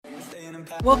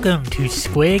Welcome to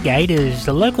Square Gators,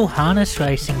 the local harness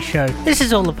racing show. This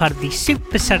is all a part of the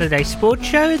Super Saturday Sports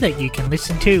Show that you can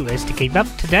listen to as to keep up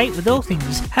to date with all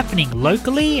things happening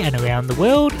locally and around the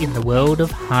world in the world of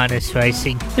harness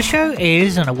racing. The show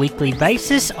airs on a weekly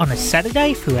basis on a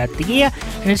Saturday throughout the year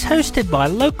and is hosted by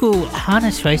local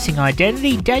harness racing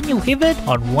identity Daniel Hibbert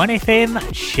on 1FM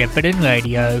Shepparton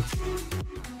Radio.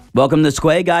 Welcome to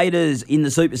Square Gators in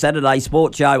the Super Saturday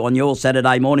Sports Show on your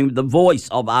Saturday morning with the voice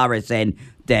of RSN,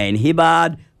 Dan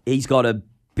Hibbard. He's got a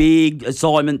big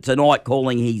assignment tonight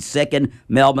calling his second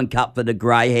Melbourne Cup for the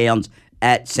Greyhounds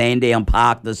at Sandown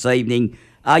Park this evening.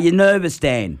 Are you nervous,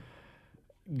 Dan?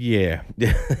 Yeah.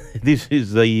 This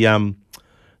is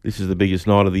the biggest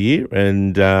night of the year,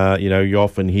 and you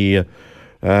often hear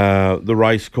the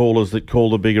race callers that call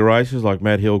the bigger races, like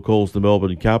Matt Hill calls the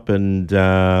Melbourne Cup, and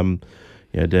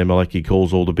Dan Malecki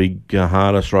calls all the big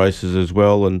harness races as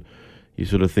well. And you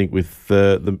sort of think with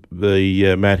the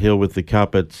Matt Hill with the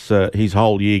Cup, it's his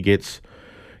whole year gets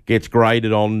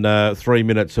graded on 3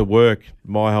 minutes of work.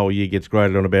 My whole year gets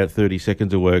graded on about 30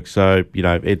 seconds of work. So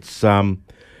it's a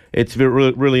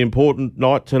really, really important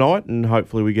night tonight, and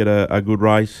hopefully we get a good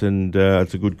race, and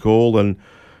it's a good call, and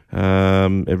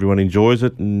everyone enjoys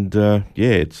it. And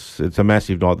it's a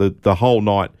massive night. The whole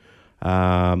night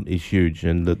is huge,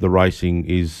 and the racing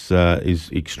is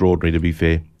extraordinary, to be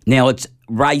fair. Now, it's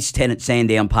race 10 at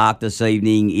Sandown Park this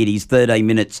evening. It is 13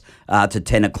 minutes to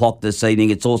 10 o'clock this evening.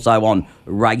 It's also on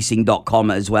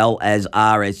racing.com as well as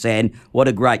RSN. What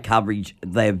a great coverage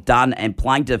they've done, and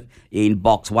Plaintiff in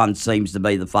box 1 seems to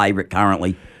be the favourite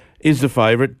currently. Is the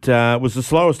favourite. Was the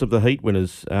slowest of the heat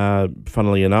winners,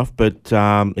 funnily enough, but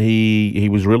he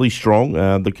was really strong.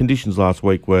 The conditions last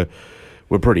week were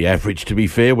pretty average, to be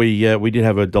fair. We did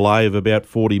have a delay of about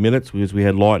 40 minutes because we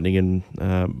had lightning and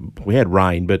we had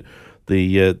rain, but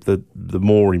the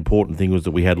more important thing was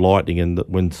that we had lightning, and that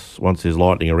once there's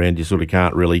lightning around, you sort of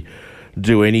can't really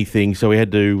do anything. So we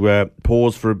had to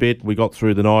pause for a bit. We got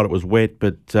through the night. It was wet,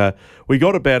 but we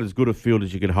got about as good a field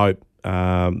as you could hope.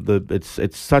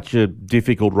 It's such a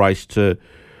difficult race to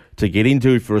get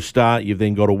into. For a start, you've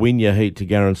then got to win your heat to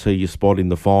guarantee your spot in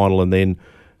the final, and then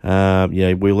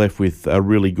we're left with a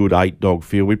really good 8-dog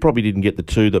field. We probably didn't get the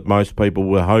 2 that most people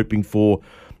were hoping for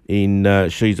in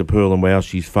She's a Pearl and Wow,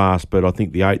 She's Fast, but I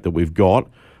think the 8 that we've got,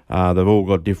 they've all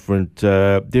got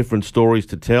different stories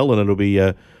to tell, and it'll be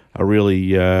a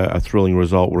really thrilling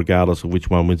result regardless of which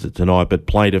one wins it tonight. But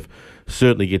Plaintiff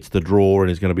certainly gets the draw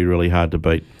and is going to be really hard to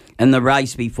beat. And the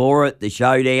race before it, the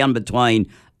showdown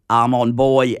between Armand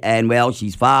Boy and Well,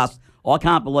 She's Fast. I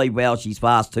can't believe Well, She's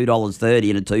Fast, $2.30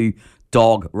 in a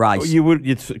 2-dog race.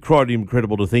 It's quite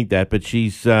incredible to think that, but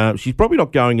she's probably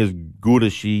not going as good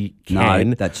as she can.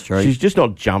 No, that's true. She's just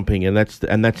not jumping, and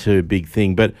that's her big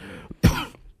thing. But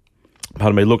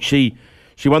pardon me. Look, she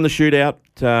won the shootout.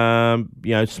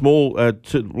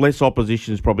 Less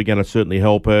opposition is probably going to certainly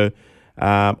help her.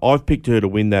 I've picked her to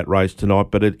win that race tonight,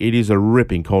 but it is a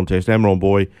ripping contest. Amron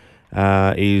Boy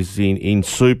is in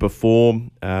super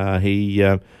form.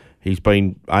 He's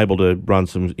been able to run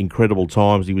some incredible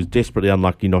times. He was desperately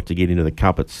unlucky not to get into the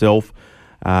Cup itself,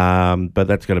 but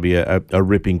that's going to be a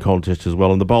ripping contest as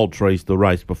well. And the Bold Trees, the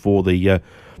race before the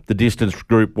distance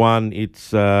Group 1,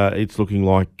 it's looking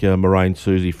like Moraine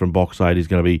Susie from Box 8 is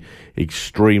going to be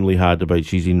extremely hard to beat.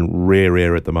 She's in rare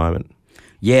air at the moment.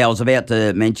 Yeah, I was about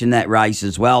to mention that race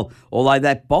as well, although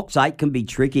that Box 8 can be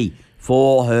tricky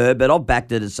for her, but I've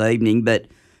backed her this evening, but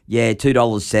yeah,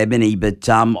 $2.70, but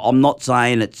I'm not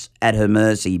saying it's at her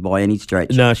mercy by any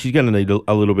stretch. No, she's going to need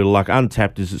a little bit of luck.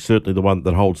 Untapped is certainly the one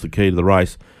that holds the key to the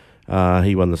race.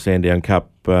 He won the Sandown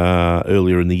Cup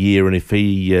earlier in the year, and if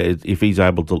she is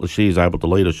able to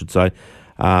lead, I should say.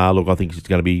 Look, I think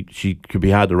she could be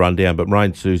hard to run down, but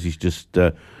Moraine Susie's just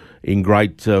in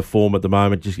great form at the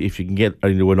moment. Just if she can get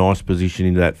into a nice position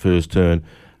into that first turn,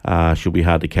 she'll be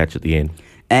hard to catch at the end.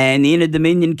 And the Inter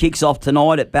Dominion kicks off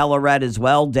tonight at Ballarat as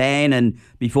well, Dan. And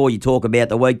before you talk about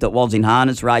the week that was in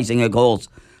harness racing, of course,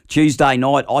 Tuesday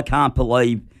night, I can't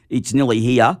believe it's nearly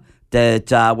here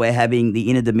that we're having the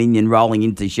Inter Dominion rolling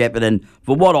into Shepparton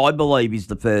for what I believe is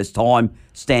the first time.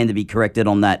 Stand to be corrected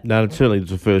on that. No, it's certainly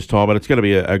the first time, but it's going to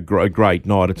be a great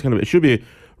night. It should be a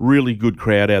really good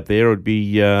crowd out there. It'd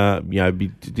be be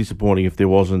disappointing if there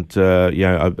wasn't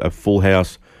a full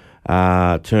house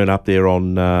turn up there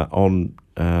on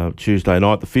Tuesday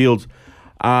night. The fields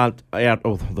aren't out.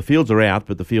 Or the fields are out,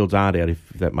 but the fields aren't out. If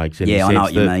that makes any sense. Yeah, I know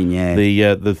what you mean. Yeah.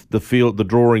 The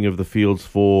drawing of the fields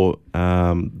for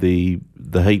the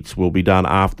heats will be done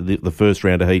after the first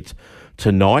round of heats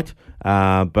tonight.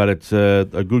 But it's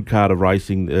a good card of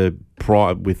racing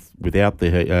without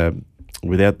the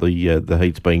the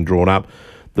heats being drawn up.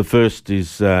 The first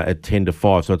is at 10 to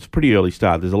 5, so it's a pretty early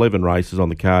start. There's 11 races on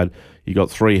the card. You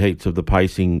got 3 heats of the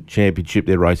Pacing Championship.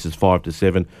 They're races 5 to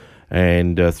 7,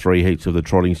 and 3 heats of the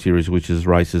Trotting Series, which is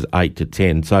races 8 to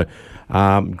 10. So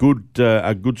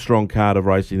a good strong card of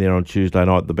racing there on Tuesday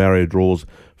night. The barrier draws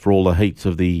for all the heats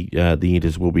of the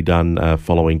Inters will be done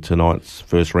following tonight's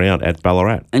first round at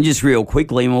Ballarat. And just real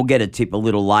quickly, and we'll get a tip a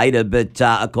little later, but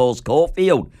of course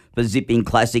Caulfield for Zipping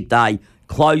Classic Day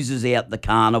closes out the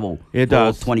carnival for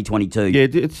 2022. Yeah,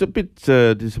 it's a bit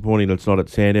disappointing it's not at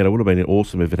Sandown. It would have been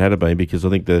awesome if it had been, because I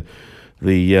think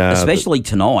especially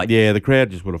tonight. Yeah, the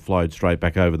crowd just would have flowed straight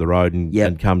back over the road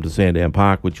and come to Sandown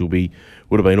Park, which would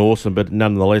have been awesome. But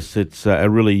nonetheless, it's a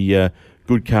really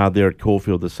good card there at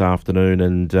Caulfield this afternoon,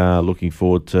 and looking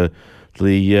forward to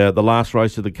the last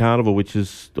race of the carnival, which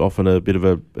is often a bit of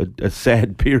a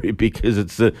sad period, because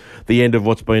it's the end of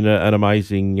what's been an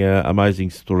amazing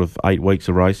sort of 8 weeks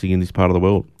of racing in this part of the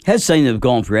world. Has seemed to have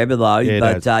gone forever though,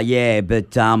 but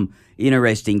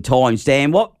interesting times.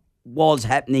 Dan, what was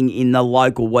happening in the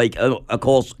local week? Of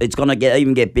course, it's going to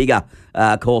even get bigger,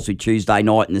 of course, with Tuesday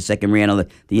night in the second round of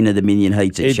the Inter-Dominion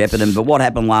heats at Shepparton. But what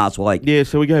happened last week? Yeah,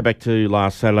 so we go back to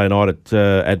last Saturday night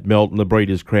at Melton, the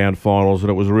Breeders' Crown Finals,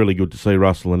 and it was really good to see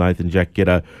Russell and Nathan Jack get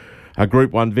a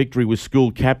Group 1 victory with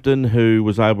School Captain, who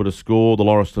was able to score. The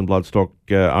Lauriston Bloodstock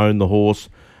own the horse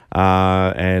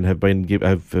and have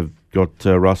got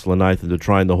Russell and Nathan to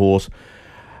train the horse.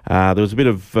 There was a bit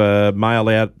of mail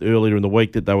out earlier in the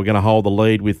week that they were going to hold the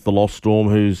lead with the Lost Storm,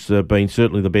 who's been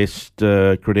certainly the best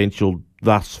credentialed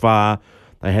thus far.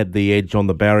 They had the edge on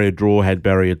the barrier draw, had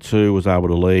barrier 2, was able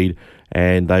to lead,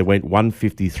 and they went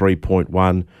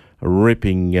 153.1, a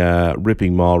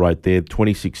ripping mile rate there,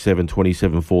 26.7,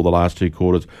 27.4 the last 2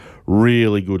 quarters.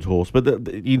 Really good horse. But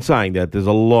in saying that, there's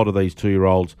a lot of these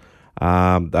 2-year-olds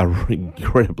are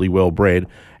incredibly well bred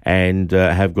and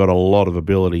have got a lot of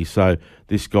ability. So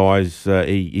this guy's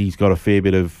he's got a fair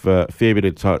bit of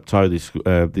toe.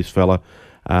 This fella,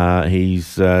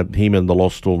 him and the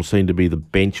Lost Storm seem to be the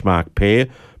benchmark pair,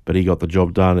 but he got the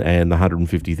job done, and the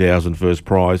 150,000 first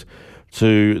prize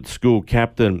to School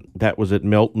Captain. That was at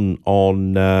Melton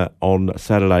on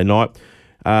Saturday night.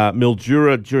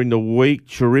 Mildura during the week,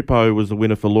 Chirippo was the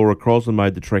winner for Laura Crosland,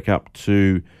 made the trek up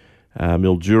to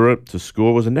Mildura to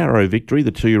score. It was a narrow victory,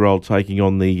 the 2-year-old taking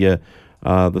on the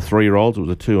 3-year-olds. It was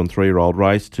a 2 and 3-year-old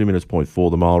race, 2 minutes 0.4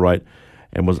 the mile rate,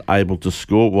 and was able to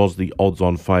score. Was the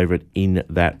odds-on favourite in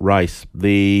that race.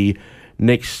 The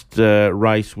next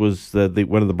race was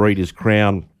one of the Breeders'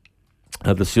 Crown,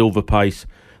 the Silver Pace.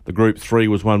 The Group 3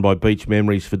 was won by Beach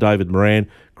Memories for David Moran.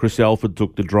 Chris Alford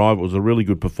took the drive. It was a really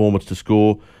good performance to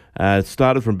score. It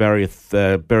started from barrier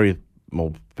 4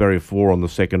 on the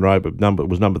second row, but it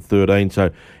was number 13, so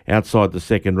outside the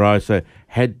second row. So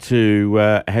had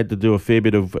to do a fair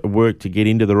bit of work to get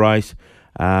into the race.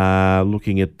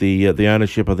 Looking at the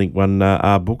ownership, I think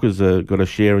our Booker's got a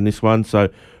share in this one. So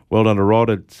well done to Rod.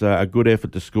 It's a good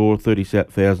effort to score.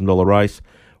 $30,000 race,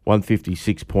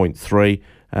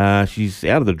 156.3. She's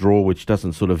out of the draw, which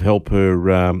doesn't sort of help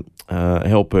her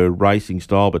racing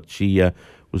style, but she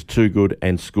was too good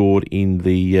and scored in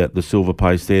the Silver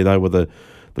Pace there. They were the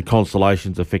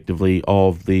consolations effectively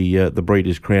of the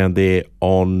Breeders' Crown there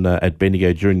at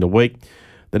Bendigo during the week.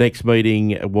 The next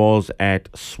meeting was at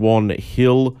Swan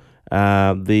Hill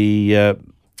on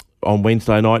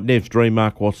Wednesday night. Nev's Dream,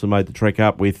 Mark Watson made the trek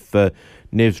up with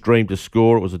Nev's Dream to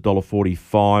score. It was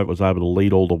 $1.45. It was able to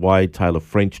lead all the way. Taylor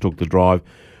French took the drive.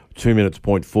 2 minutes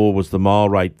 0.4 was the mile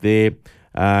rate there.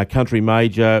 Country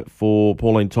Major for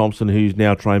Pauline Thompson, who's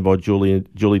now trained by Julie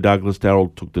Douglas. Darrell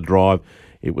took the drive.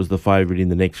 It was the favourite in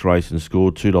the next race and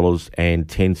scored.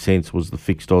 $2.10 was the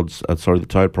fixed odds, the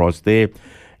tote price there.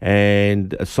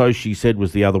 And So She Said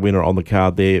was the other winner on the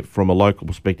card there. From a local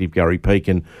perspective, Gary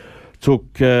Pekin took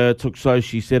So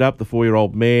She Said up. The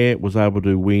 4-year-old mare was able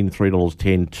to win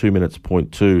 $3.10, 2 minutes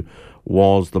 0.2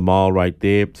 was the mile rate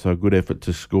there. So a good effort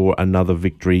to score another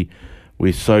victory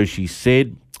with So She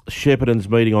Said. Shepparton's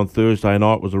meeting on Thursday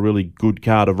night was a really good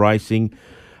card of racing.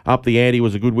 Up the ante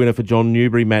was a good winner for John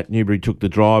Newbury. Matt Newbury took the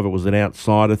drive. It was an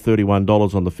outsider,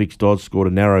 $31 on the fixed odds, scored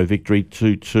a narrow victory.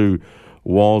 2-2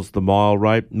 was the mile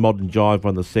rate. Modern Jive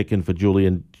won the second for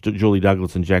Julie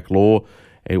Douglas and Jack Law.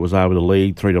 It was able to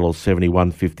lead, $3.70,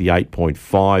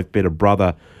 158.5. Better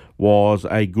Brother was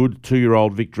a good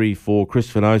 2-year-old victory for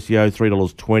Chris Finocio,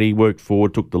 $3.20. Worked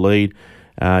forward, took the lead.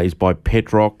 Is by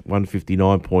Petrock,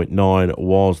 159.9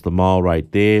 was the mile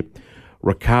rate there.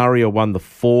 Ricaria won the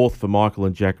 4th for Michael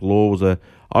and Jack Law. It was an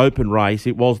open race.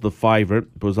 It was the favourite,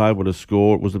 was able to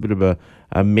score. It was a bit of a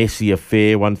messy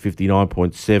affair.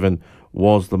 159.7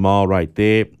 was the mile rate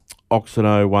there.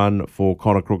 Oxeno won for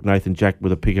Connor Crook. Nathan Jack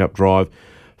with a pickup drive.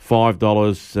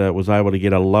 $5 was able to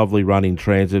get a lovely run in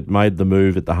transit, made the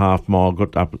move at the half mile,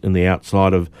 got up in the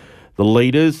outside of the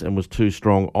leaders and was too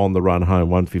strong on the run home,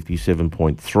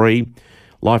 157.3.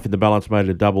 Life in the Balance made it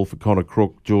a double for Connor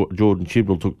Crook. Jordan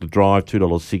Chibnall took the drive,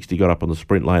 $2.60, got up on the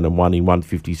sprint lane and won in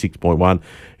 156.1.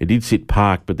 It did sit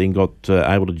parked, but then got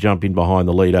able to jump in behind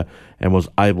the leader and was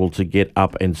able to get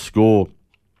up and score.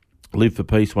 Live for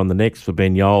Peace won the next for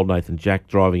Ben Yole. Nathan Jack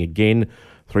driving again,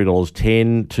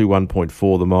 $3.10,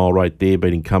 1.4 the mile rate there,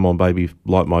 beating Come On Baby,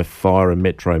 Light My Fire and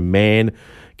Metro Man.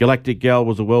 Galactic Gal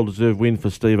was a well-deserved win for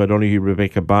Steve O'Donoghue,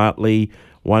 Rebecca Bartley,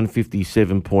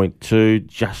 157.2,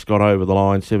 just got over the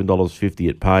line, $7.50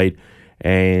 it paid,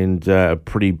 and a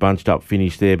pretty bunched-up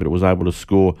finish there, but it was able to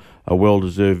score a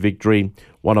well-deserved victory.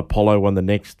 One Apollo won the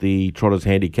next, the Trotters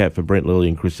Handicap for Brent Lilly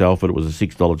and Chris Alford. It was a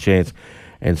 $6 chance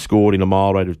and scored in a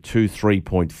mile rate of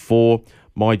 2.3.4.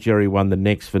 My Jerry won the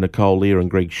next for Nicole Lear and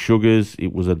Greg Sugars.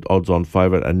 It was an odds-on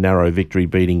favourite, a narrow victory,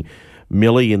 beating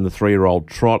Millie in the 3-year-old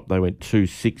trot. They went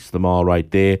 2.6 the mile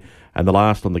rate there. And the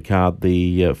last on the card,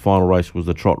 the final race was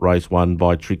the trot race won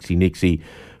by Trixie Nixie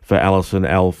for Alison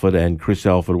Alford, and Chris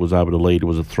Alford was able to lead. It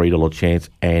was a $3 chance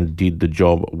and did the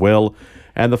job well.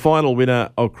 And the final winner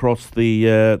across the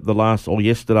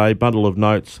yesterday, bundle of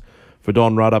notes for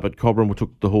Don Rudd up at Cobram. We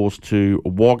took the horse to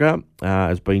Wagga.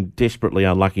 Has been desperately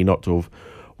unlucky not to have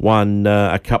won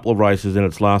a couple of races in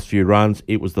its last few runs.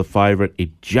 It was the favourite.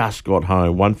 It just got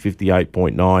home,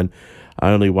 158.9.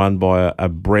 Only won by a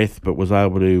breath, but was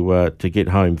able to get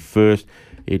home first.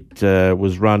 It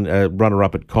was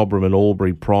runner-up at Cobram and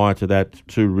Albury prior to that,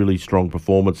 two really strong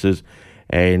performances,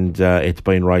 and it's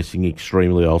been racing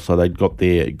extremely well. So they got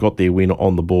their win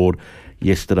on the board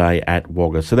yesterday at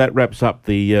Wagga. So that wraps up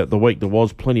the week. There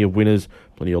was plenty of winners,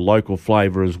 plenty of local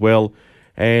flavour as well.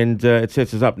 And it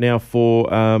sets us up now for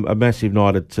a massive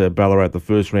night at Ballarat, the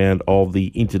first round of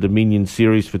the Inter-Dominion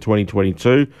Series for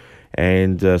 2022.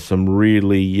 And some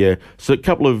really... so a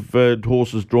couple of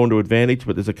horses drawn to advantage,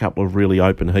 but there's a couple of really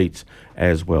open heats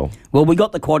as well. Well, we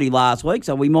got the quaddie last week,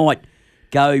 so we might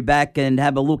go back and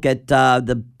have a look at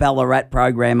the Ballarat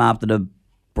program after the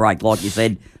break. Like you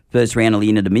said, first round of the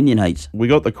Inter-Dominion heats. We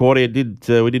got the quaddie.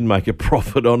 We didn't make a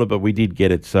profit on it, but we did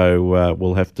get it, so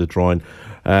we'll have to try and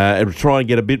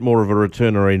get a bit more of a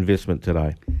return on our investment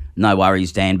today. No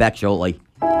worries, Dan. Back shortly.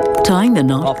 Tying the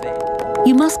knot?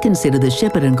 You must consider the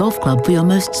Shepparton Golf Club for your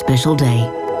most special day.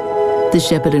 The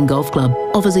Shepparton Golf Club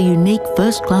offers a unique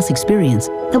first-class experience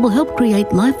that will help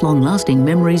create lifelong lasting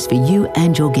memories for you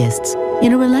and your guests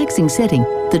in a relaxing setting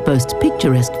that boasts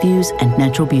picturesque views and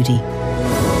natural beauty.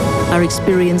 Our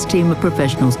experienced team of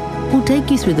professionals will take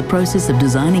you through the process of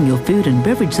designing your food and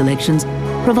beverage selections,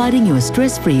 providing you a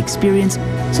stress-free experience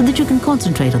so that you can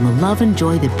concentrate on the love and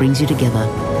joy that brings you together.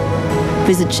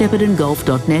 Visit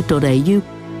sheppartongolf.net.au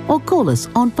or call us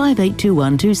on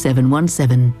 5821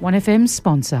 2717. 1FM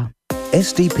sponsor.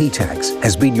 SDP Tax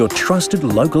has been your trusted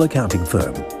local accounting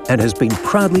firm and has been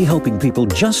proudly helping people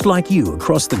just like you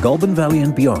across the Goulburn Valley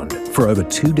and beyond for over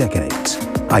 2 decades.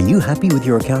 Are you happy with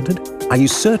your accountant? Are you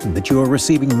certain that you are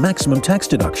receiving maximum tax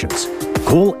deductions?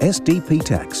 Call SDP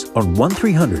Tax on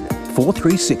 1300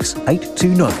 436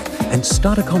 829 and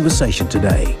start a conversation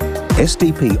today.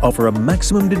 SDP offer a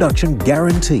maximum deduction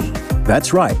guarantee.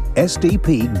 That's right,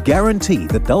 SDP guarantee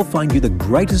that they'll find you the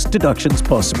greatest deductions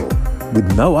possible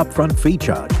with no upfront fee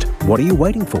charged. What are you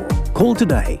waiting for? Call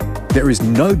today. There is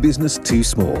no business too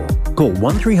small. Call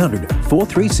 1300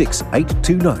 436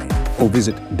 829 or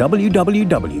visit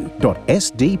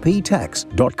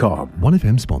www.sdptax.com.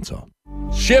 1FM sponsor.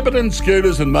 Shepparton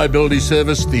Scooters and Mobility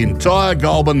service the entire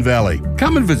Goulburn Valley.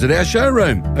 Come and visit our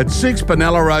showroom at 6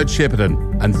 Penella Road, Shepparton,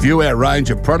 and view our range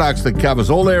of products that covers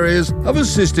all areas of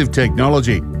assistive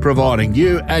technology, providing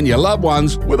you and your loved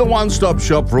ones with a one-stop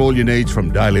shop for all your needs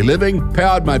from daily living,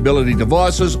 powered mobility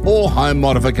devices or home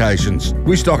modifications.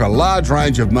 We stock a large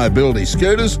range of mobility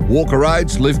scooters, walker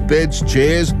aids, lift beds,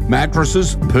 chairs,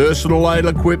 mattresses, personal aid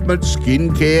equipment,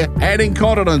 skin care and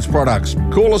incontinence products.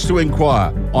 Call us to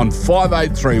inquire on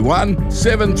 5831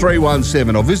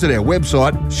 7317 or visit our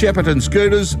website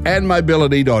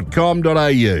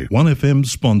sheppartonscootersandmobility.com.au. 1FM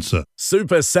sponsor.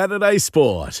 Super Saturday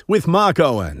Sport with Mark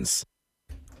Owens.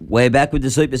 We're back with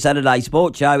the Super Saturday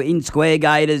Sport Show in Square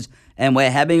Gators, and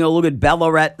we're having a look at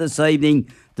Ballarat this evening,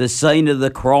 the scene of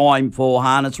the crime for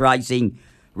harness racing.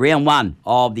 Round 1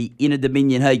 of the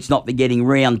Inter-Dominion heats, not forgetting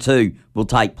round 2, will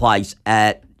take place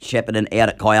at Shepparton out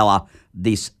at Kyalla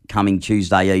this coming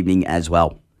Tuesday evening as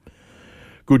well.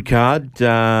 Good card.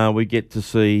 We get to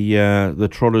see the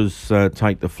Trotters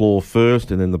take the floor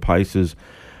first, and then the Pacers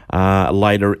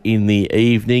later in the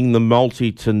evening. The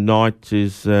multi tonight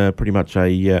is pretty much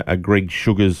a Greg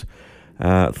Sugars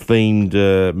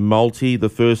themed multi. The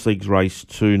first league's race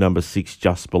 2, number 6,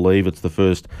 Just Believe. It's the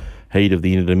first heat of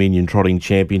the Inter-Dominion Trotting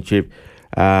Championship.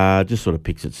 Just sort of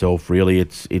picks itself, really.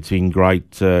 It's in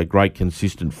great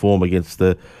consistent form against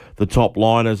the top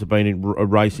liners. Have been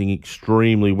racing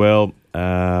extremely well.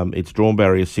 It's drawn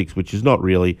barrier 6, which is not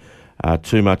really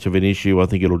too much of an issue. I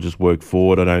think it'll just work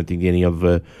forward. I don't think any of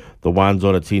the ones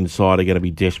on its inside are going to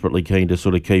be desperately keen to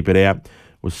sort of keep it out.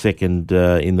 Was second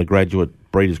in the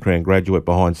Breeders' Crown Graduate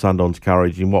behind Sundon's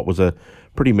Courage in what was a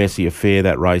pretty messy affair,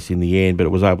 that race in the end, but it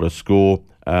was able to score,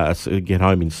 get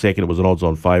home in second. It was an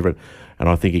odds-on favourite, and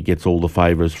I think it gets all the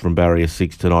favours from barrier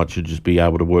 6 tonight. Should just be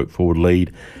able to work forward,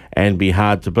 lead, and be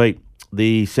hard to beat.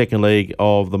 The second leg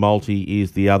of the multi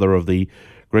is the other of the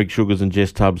Greg Sugars and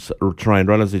Jess Tubbs trained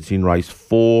runners. It's in race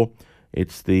 4.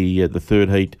 It's the third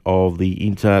heat of the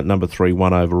Inter, number 3,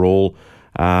 1 overall.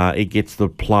 It gets the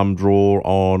plum draw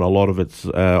on a lot of its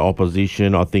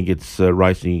opposition. I think it's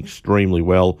racing extremely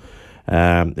well.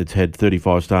 It's had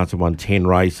 35 starts and won 10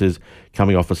 races,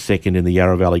 coming off a second in the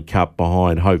Yarra Valley Cup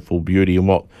behind Hopeful Beauty. And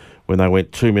when they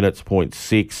went 2 minutes,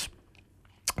 0.6,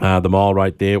 the mile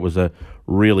rate there, it was a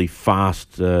really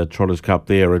fast Trotters Cup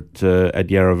there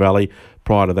at Yarra Valley.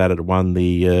 Prior to that, it won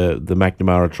the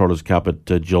McNamara Trotters Cup at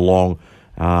Geelong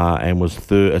and was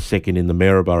second in the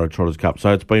Maryborough Trotters Cup.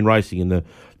 So it's been racing in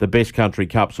the best country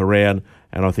cups around,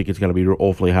 and I think it's going to be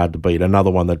awfully hard to beat.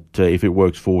 Another one that, if it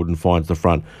works forward and finds the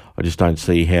front, I just don't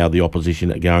see how the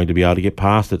opposition are going to be able to get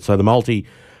past it. So the multi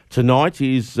tonight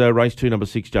is race 2, number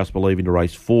 6, Just Believe, into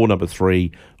race 4, number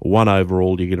 3, 1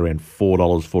 overall. You get around $4,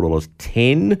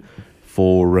 $4.10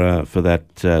 for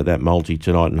that multi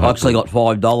tonight. And I actually got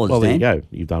 $5. Well, there Dan. you go.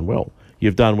 You've done well.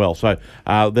 You've done well. So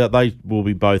they will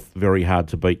be both very hard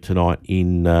to beat tonight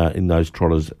in those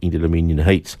Trotters Inter-Dominion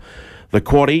heats. The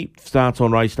quaddie starts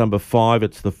on race number 5.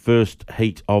 It's the first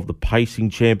heat of the Pacing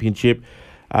Championship.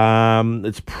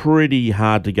 It's pretty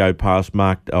hard to go past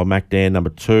MacDan, number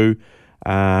 2.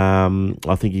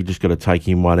 I think you just got to take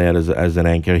him one out as an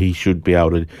anchor. He should be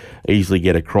able to easily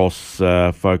get across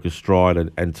Focus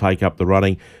Stride and take up the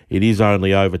running. It is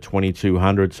only over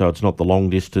 2,200, so it's not the long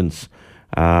distance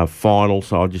final.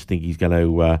 So I just think he's going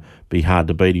to be hard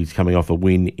to beat. He's coming off a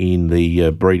win in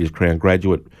the Breeders' Crown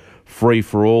Graduate Free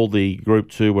for All, the Group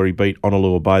 2, where he beat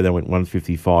Honolulu Bay. They went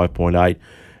 155.8,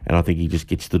 and I think he just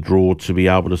gets the draw to be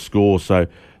able to score. So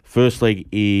first leg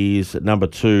is number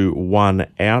 2, 1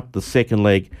 out. The second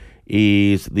leg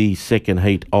is the second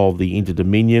heat of the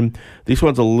Inter-Dominion. This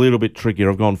one's a little bit trickier.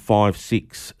 I've gone 5,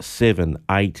 6, 7,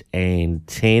 8 and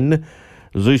 10.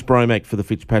 Zeus Bromac for the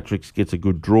Fitzpatricks gets a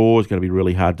good draw. It's going to be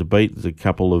really hard to beat. There's a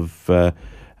couple of...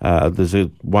 there's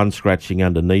one scratching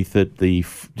underneath it.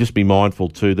 Just be mindful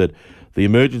too that the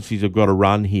emergencies have got to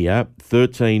run here.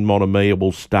 13 Monomia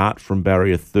will start from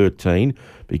barrier 13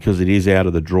 because it is out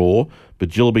of the draw. But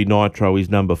Jillaby Nitro is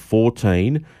number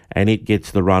 14 and it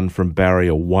gets the run from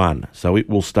barrier 1. So it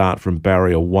will start from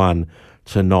barrier 1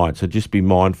 tonight. So just be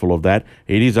mindful of that.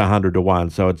 It is 100 to 1,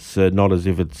 so it's not as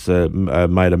if it's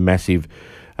made a massive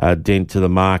dent to the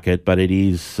market, but it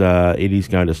is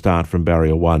going to start from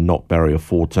barrier 1, not barrier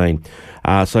 14.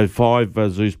 So 5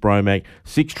 Zeus Bromac,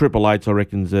 6 Triple Eights. I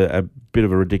reckon's a bit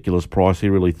of a ridiculous price. He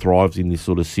really thrives in this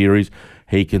sort of series.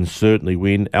 He can certainly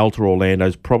win. Alta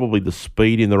Orlando's probably the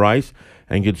speed in the race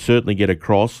and could certainly get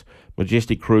across.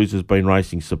 Majestic Cruise has been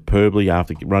racing superbly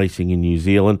after racing in New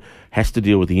Zealand. Has to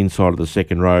deal with the inside of the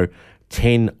second row.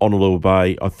 10 Honolulu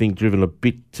Bay, I think, driven a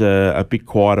bit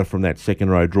quieter from that second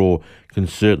row draw, can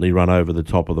certainly run over the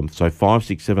top of them. So 5,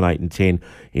 6, 7, 8 and 10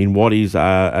 in what is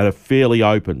a fairly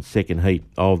open second heat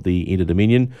of the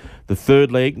Inter-Dominion. The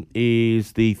third leg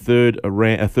is the third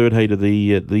heat of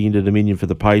the Inter-Dominion for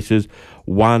the Pacers.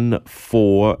 1,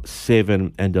 4,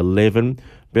 7 and 11.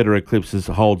 Better Eclipses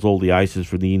holds all the aces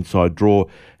from the inside draw.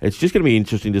 It's just going to be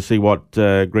interesting to see what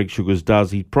Greg Sugars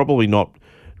does. He's probably not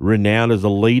renowned as a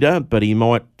leader, but he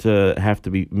might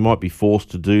be forced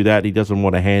to do that. He doesn't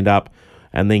want to hand up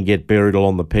and then get buried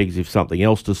along the pegs if something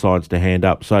else decides to hand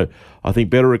up. So I think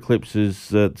Better Eclipse is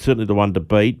certainly the one to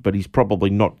beat, but he's probably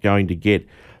not going to get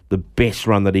the best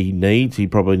run that he needs. He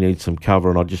probably needs some cover,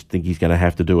 and I just think he's going to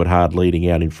have to do it hard leading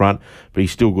out in front, but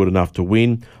he's still good enough to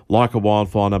win. Like a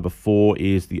Wildfire, number 4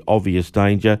 is the obvious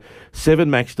danger. 7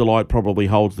 Max Delight probably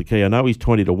holds the key. I know he's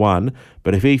 20 to 1,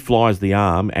 but if he flies the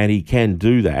arm, and he can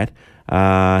do that,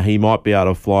 He might be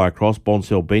able to fly across.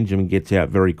 Bonsell Benjamin gets out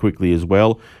very quickly as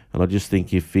well. And I just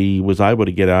think if he was able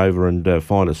to get over and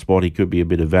find a spot, he could be a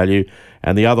bit of value.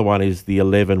 And the other one is the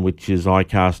 11, which is I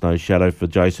Cast No Shadow for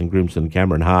Jason Grimson,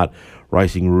 Cameron Hart,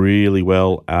 racing really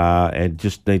well and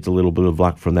just needs a little bit of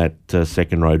luck from that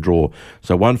second row draw.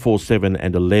 So 1, 4, 7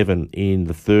 and 11 in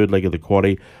the third leg of the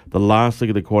quaddie. The last leg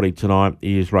of the quaddie tonight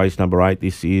is race number 8.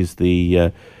 This is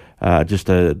the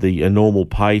the normal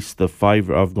pace. The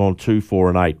favourite, I've gone 2, 4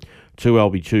 and 8. 2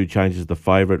 LB2 changes the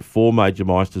favourite. 4 Major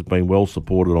Meister's been well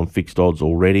supported on fixed odds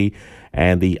already.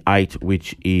 And the 8,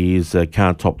 which is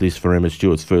Can't Top This for Emma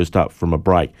Stewart's first up from a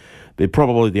break. They're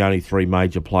probably the only 3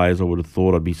 major players I would have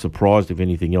thought. I'd be surprised if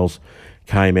anything else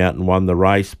came out and won the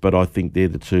race, but I think they're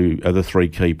the 3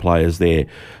 key players there.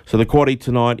 So the quaddie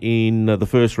tonight in the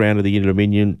first round of the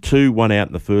Inter-Dominion, 2 1 out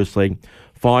in the first leg,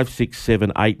 5, 6,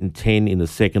 7, 8 and 10 in the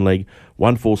second leg,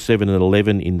 1, 4, 7 and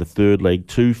 11 in the third leg,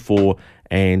 2, 4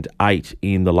 and 8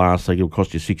 in the last leg. It'll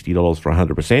cost you $60 for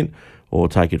 100%, or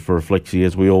take it for a flexi,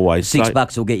 as we always say.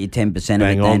 $6 will get you 10% of it.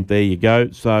 Bang on, there you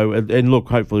go. So, and look,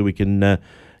 hopefully we can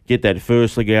get that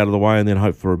first leg out of the way, and then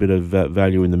hope for a bit of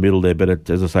value in the middle there. But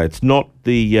as I say, it's not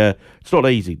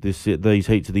easy. These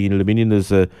heats of the Inter-Dominion.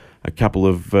 There's a couple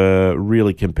of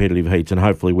really competitive heats, and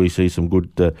hopefully we see some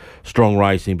good, strong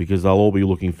racing, because they'll all be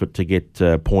looking to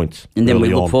get points. And then we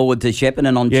look on. forward to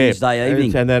Shepparton on Tuesday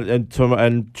evening.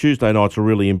 And Tuesday night's a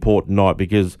really important night,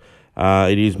 because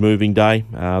it is moving day.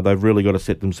 They've really got to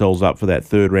set themselves up for that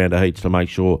third round of heats to make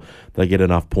sure they get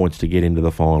enough points to get into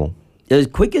the final. As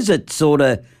quick as it sort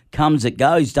of comes, it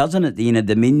goes, doesn't it? The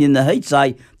Inter-Dominion, the heats,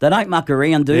 they don't muck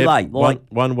around, do they? Like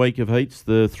one week of heats,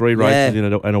 the 3 races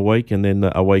in a week, and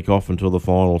then a week off until the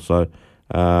final. So,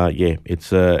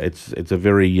 it's a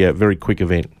very quick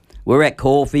event. We're at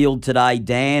Caulfield today,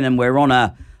 Dan, and we're on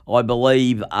I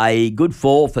believe, a good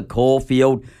 4 for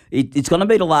Caulfield. It's going to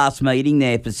be the last meeting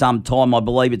there for some time. I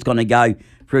believe it's going to go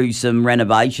through some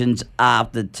renovations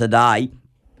after today.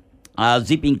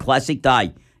 Zipping Classic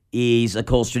Day is, of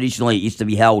course, traditionally it used to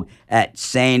be held at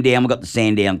Sandown. We've got the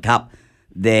Sandown Cup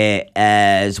there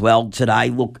as well today.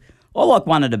 Look, I like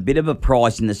one at a bit of a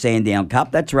price in the Sandown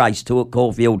Cup. That's race 2 at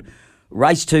Caulfield.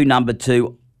 Race 2, number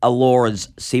 2, Alora's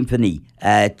Symphony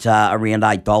at around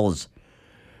 $8.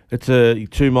 It's a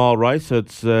 2-mile race. So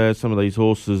it's some of these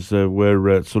horses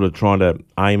were sort of trying to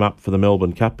aim up for the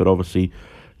Melbourne Cup, but obviously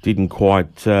didn't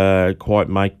quite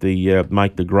make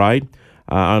the grade.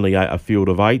 Only a field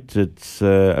of 8. It's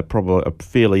probably a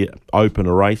fairly open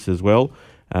race as well.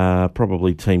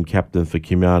 Probably team captain for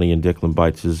Kimani and Declan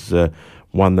Bates is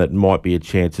one that might be a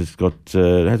chance. It's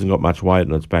hasn't got much weight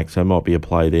on its back, so it might be a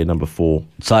play there, number 4.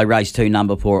 So race 2,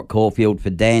 number 4 at Caulfield for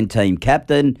Dan, team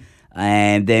captain.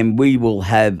 And then we will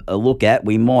have a look at,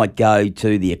 we might go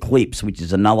to the Eclipse, which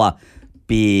is another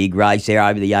big race there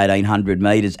over the 1,800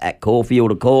 metres at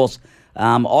Caulfield, of course.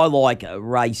 I like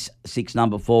race 6,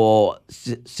 number 4,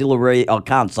 Cyril. I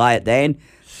can't say it, Dan.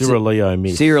 Cyrileo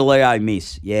Miss. Cyrileo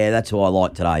Miss. Yeah, that's who I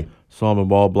like today. Simon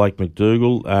Wild, Blake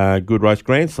McDougall. Good race.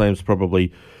 Grand Slam's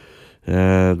probably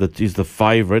that is the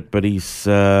favourite, but he's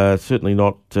certainly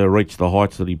not reached the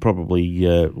heights that he probably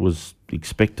was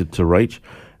expected to reach.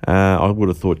 I would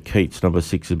have thought Keats, number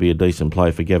 6, would be a decent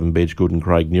play for Gavin Bedgegood and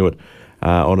Craig Newitt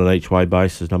on an each-way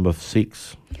basis, number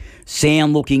 6.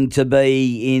 Sound looking to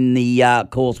be in the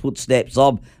course footsteps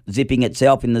of Zipping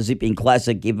itself in the Zipping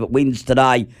Classic. If it wins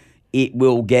today, it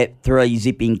will get 3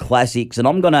 Zipping Classics. And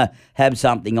I'm going to have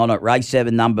something on it. Race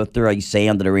 7, number 3,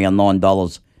 Sound at around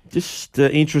 $9. Just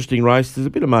interesting race. There's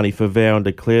a bit of money for Vow and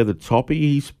Declare the Toppy.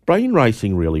 He's been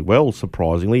racing really well,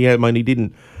 surprisingly. I mean, he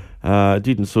didn't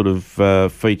sort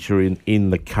of feature in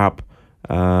the Cup,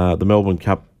 the Melbourne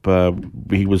Cup.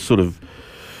 He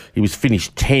was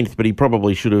finished 10th, but he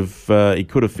probably should have. He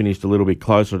could have finished a little bit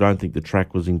closer. I don't think the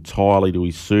track was entirely to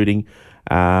his suiting.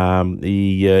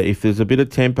 If there's a bit of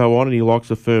tempo on and he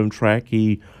likes a firm track,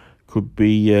 he could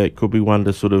be one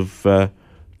to sort of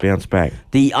bounce back.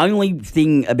 The only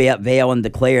thing about Vow and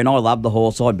Declare, and I love the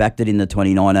horse, I backed it in the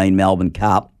 2019 Melbourne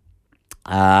Cup.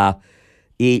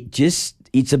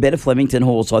 It's a better Flemington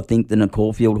horse, I think, than a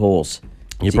Caulfield horse.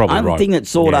 You're probably right. The only thing that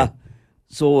sort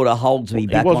of holds me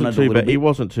back on it a little bit. He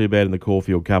wasn't too bad in the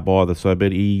Caulfield Cup either. So,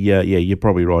 but you're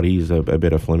probably right. He's a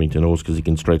better Flemington horse because he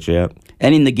can stretch out.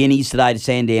 And in the Guineas today, the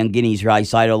Sandown Guineas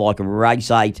race 8, I like a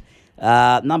race 8.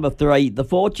 Number 3, the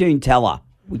Fortune Teller,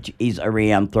 which is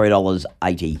around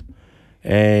 $3.80.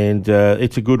 And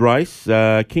it's a good race.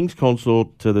 King's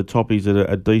Consort to the Toppies at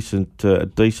a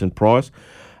decent price.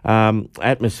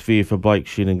 Atmosphere for Blake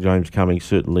Shin and James Cummings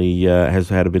certainly has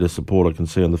had a bit of support, I can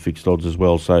see on the fixed odds as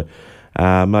well. So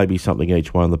maybe something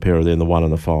each one, the pair of them, the 1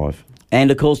 and the 5. And,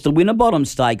 of course, the Winterbottom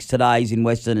Stakes today is in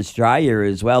Western Australia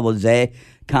as well as their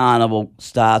carnival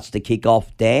starts to kick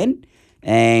off, Dan.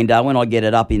 And when I get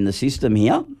it up in the system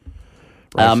here,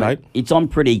 Race 8. it's on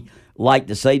pretty late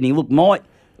this evening. Look,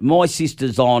 my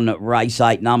sister's on race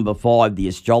 8, number 5, the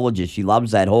Astrologer. She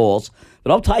loves that horse.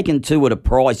 But I've taken 2 at a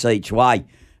price each way.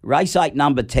 Race 8,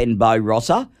 number 10, Bo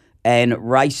Rosser, and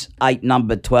race 8,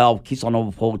 number 12, Kiss on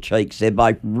All Four Cheeks. They're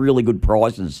both really good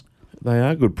prices. They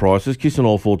are good prices. Kiss on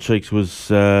All Four Cheeks was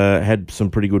had some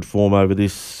pretty good form over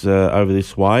this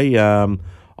way.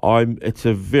 It's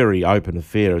a very open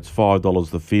affair. It's $5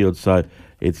 the field, so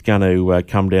it's going to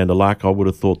come down to luck. I would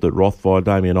have thought that Rothfire,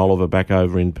 Damien Oliver, back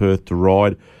over in Perth to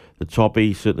ride the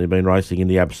Toppy. Certainly been racing in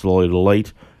the Absolute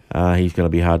Elite. He's going to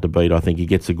be hard to beat. I think he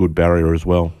gets a good barrier as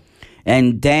well.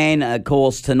 And Dan, of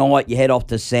course, tonight you head off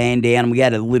to Sandown. We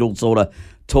had a little sort of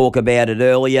talk about it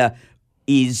earlier.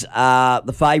 Is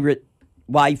the favourite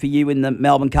way for you in the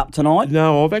Melbourne Cup tonight?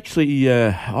 No, I've actually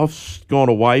I've gone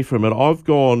away from it. I've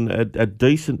gone at a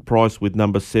decent price with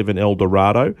number 7, El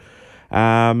Dorado.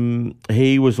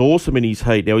 He was awesome in his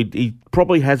heat. Now, he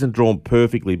probably hasn't drawn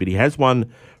perfectly, but he has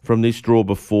won from this draw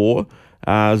before.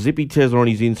 Zippy Tesla on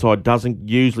his inside doesn't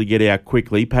usually get out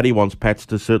quickly. Paddy Wants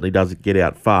Patster certainly doesn't get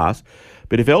out fast.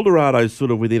 But if El Dorado's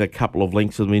sort of within a couple of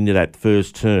lengths of him into that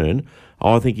first turn,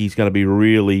 I think he's going to be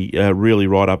really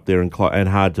right up there and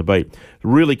hard to beat.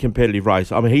 Really competitive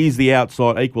race. I mean, he's the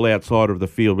equal outsider of the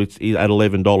field. It's at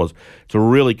 $11. It's a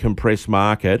really compressed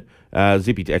market.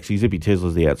 Zippy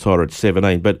Tesla's the outsider at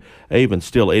 17, but even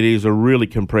still, it is a really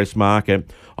compressed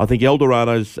market. I think El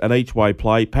Dorado's an each-way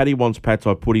play. Paddy Wants Pats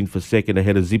I put in for second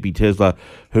ahead of Zippy Tesla,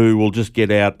 who will just get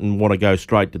out and want to go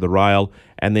straight to the rail.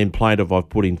 And then Plaintiff I've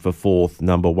put in for fourth,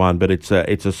 number 1. But it's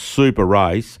a super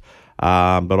race.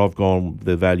 But I've gone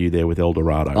the value there with El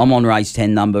Dorado. I'm on race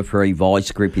 10, number 3,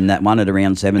 Vice Grip in that one at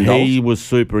around $7. He was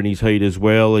super in his heat as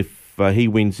well. If he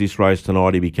wins this race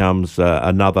tonight, he becomes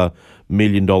another $1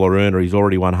 million earner. He's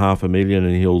already won $500,000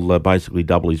 and he'll basically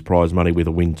double his prize money with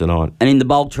a win tonight. And in the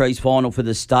Bulk Trees final for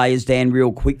the Stayers, Dan,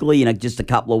 real quickly, just a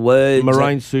couple of words.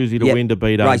 Moraine Susie to win to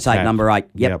beat race 8, number 8.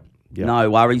 Yep. No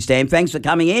worries, Dan. Thanks for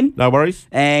coming in. No worries.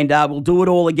 And we'll do it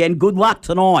all again. Good luck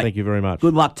tonight. Thank you very much.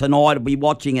 Good luck tonight. I'll be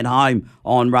watching at home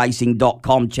on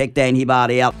racing.com. Check Dan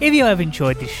Hibbard out. If you have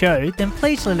enjoyed the show, then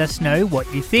please let us know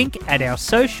what you think at our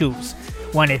socials.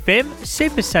 1FM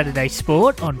Super Saturday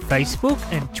Sport on Facebook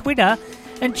and Twitter,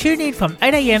 and tune in from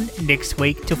 8 a.m. next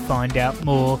week to find out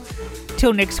more.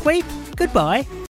 Till next week, goodbye.